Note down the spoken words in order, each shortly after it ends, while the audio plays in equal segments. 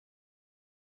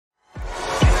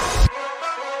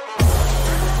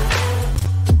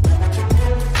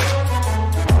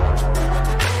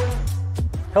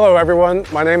Hello everyone,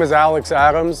 my name is Alex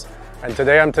Adams, and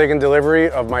today I'm taking delivery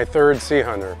of my third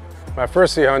SeaHunter. My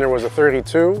first SeaHunter was a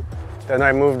 32, then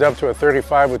I moved up to a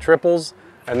 35 with triples,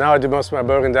 and now I do most of my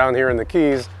boating down here in the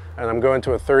Keys, and I'm going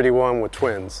to a 31 with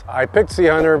twins. I picked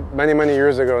SeaHunter many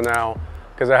years ago now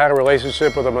because I had a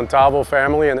relationship with the Montalvo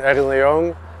family in Ed and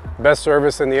Leon, best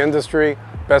service in the industry,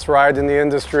 best ride in the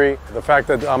industry. The fact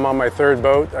that I'm on my third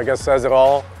boat, I guess says it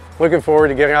all. Looking forward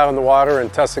to getting out on the water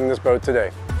and testing this boat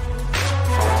today.